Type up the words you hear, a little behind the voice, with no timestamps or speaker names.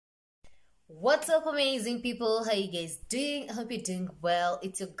What's up, amazing people? How you guys doing? I hope you're doing well.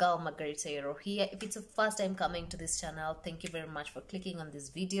 It's your girl Margarita here. If it's your first time coming to this channel, thank you very much for clicking on this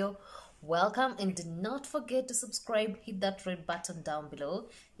video. Welcome, and do not forget to subscribe. Hit that red button down below.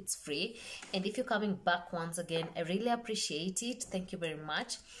 It's free. And if you're coming back once again, I really appreciate it. Thank you very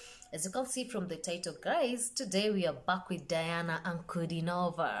much. As you can see from the title, guys, today we are back with Diana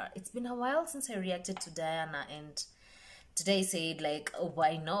Ankudinova. It's been a while since I reacted to Diana, and today I said, like,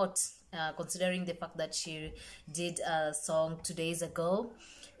 why not? Considering the fact that she did a song 2 days ago.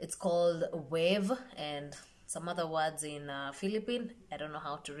 It's called Wave and some other words in Philippine. I don't know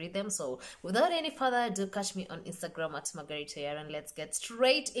how to read them. So without any further ado, catch me on Instagram at Margarita, and let's get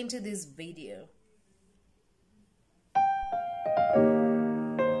straight into this video.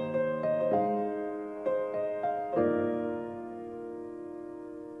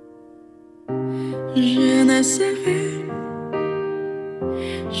 Je ne serai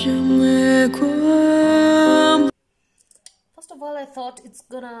jamais comme. First of all, I thought it's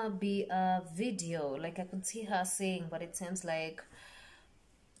gonna be a video, like I could see her sing, but it seems like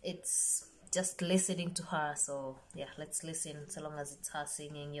it's just listening to her. So yeah, let's listen. So long as it's her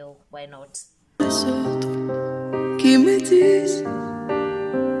singing, yo, why not? Les autres qui me disent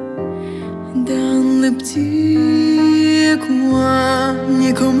dans le petit coin,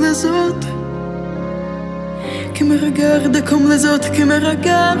 ni comme les autres. Qui me regarde comme les autres, qui me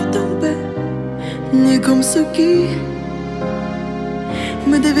regardent tomber, ni comme ceux qui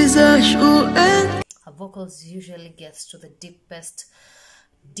me dévisagent au haine. Her vocals usually gets to the deepest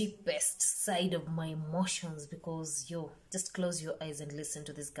side of my emotions, because yo, just close your eyes and listen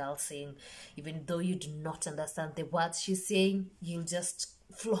to this girl sing. Even though you do not understand the words she's saying, you'll just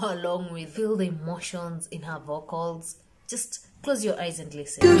flow along with, feel the emotions in her vocals. Just close your eyes and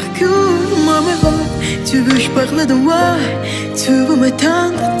listen. Tu veux je parle de moi, tu veux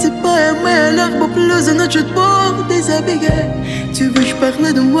m'éteindre, tu pas aimer l'herbe plus de notre pour déshabiller. Tu veux je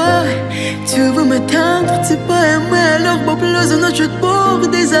parle de moi, tu veux m'éteindre, tu pas aimer l'herbe plus de notre pour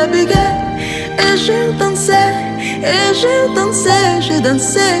déshabiller. Et j'ai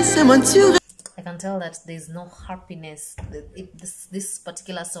dansé, c'est m'enturer. I can tell that there's no happiness. This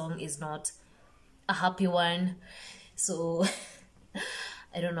particular song is not a happy one. So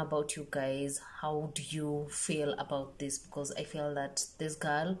I don't know about you guys. How do you feel about this? Because I feel that this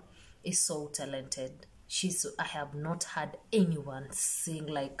girl is so talented. I have not had anyone sing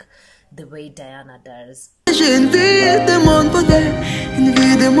like the way Diana does. J'ai une vie de monde volé, une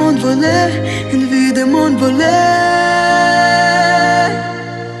vie de monde volé, une vie de monde volé.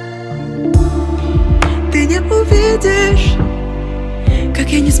 Ты не увидишь, как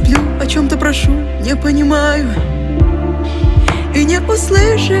я не сплю, о чем-то прошу, не понимаю. И не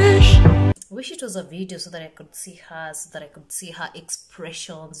услышишь. Wish it was a video so that I could see her,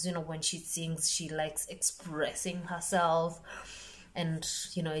 expressions. You know, when she sings, she likes expressing herself, and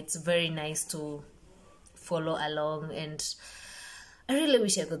you know, it's very nice to follow along, and I really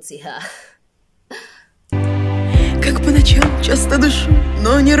wish I could see her. Как по ночам часто дышу,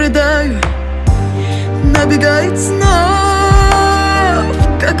 но не рыдаю. Набегает снов,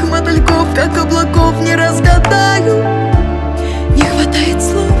 как мотыльков, как облаков, не разгадаю. Не хватает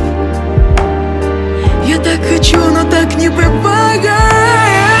слов. Я так хочу, но так не бывает.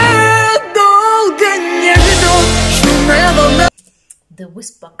 Долго не жду, шумная волна. The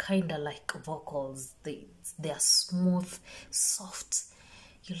whisper kinda like vocals. They are smooth, soft.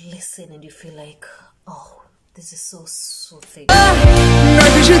 You listen and you feel like, oh, this is so soothing.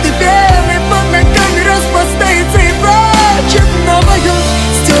 Набежит и пены под ногами распластается и плачет новою.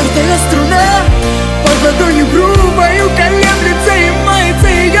 Стертая струна под ладонью грубою колеблется и мается,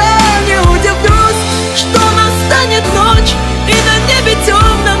 и я не удивлюсь, что настанет ночь, и на небе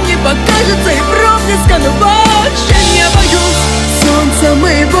темном не покажется и проблеска, но больше не боюсь солнца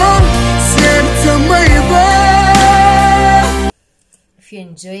моего, сердца моего. If you're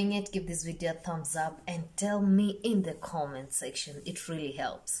enjoying it, give this video a thumbs up and tell me in the comment section. It really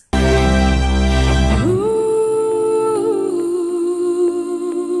helps.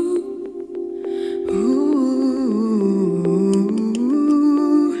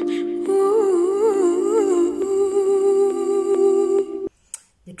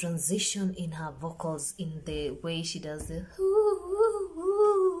 The transition in her vocals, in the way she does the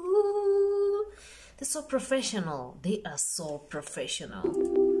they're so professional. They are so professional.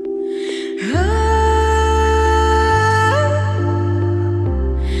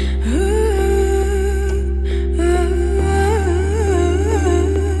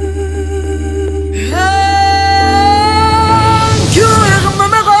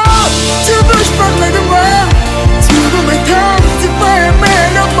 Tu veux je parle de moi, tu veux m'éteindre, tu peux aimer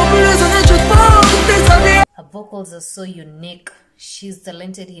l'homme plus en un vocals are so unique. She's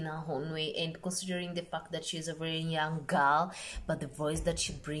talented in her own way, and considering the fact that she's a very young girl, but the voice that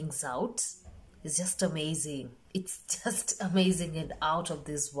she brings out is just amazing. It's just amazing and out of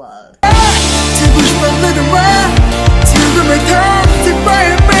this world.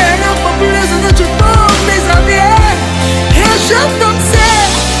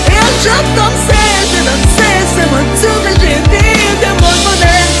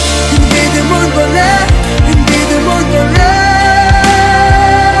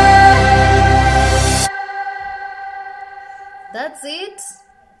 That's it.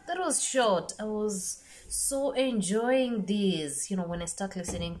 That was short. I was so enjoying this. You know, when I start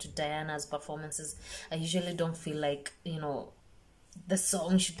listening to Diana's performances, I usually don't feel like, you know, the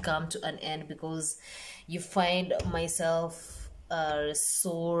song should come to an end, because you find myself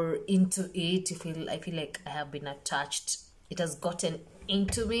so into it. I feel like I have been attached. It has gotten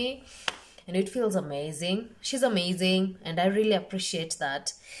into me, and it feels amazing. She's amazing, and I really appreciate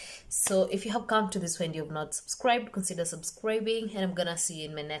that. So if you have come to this when you have not subscribed, consider subscribing, and I'm gonna see you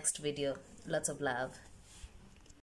in my next video. Lots of love.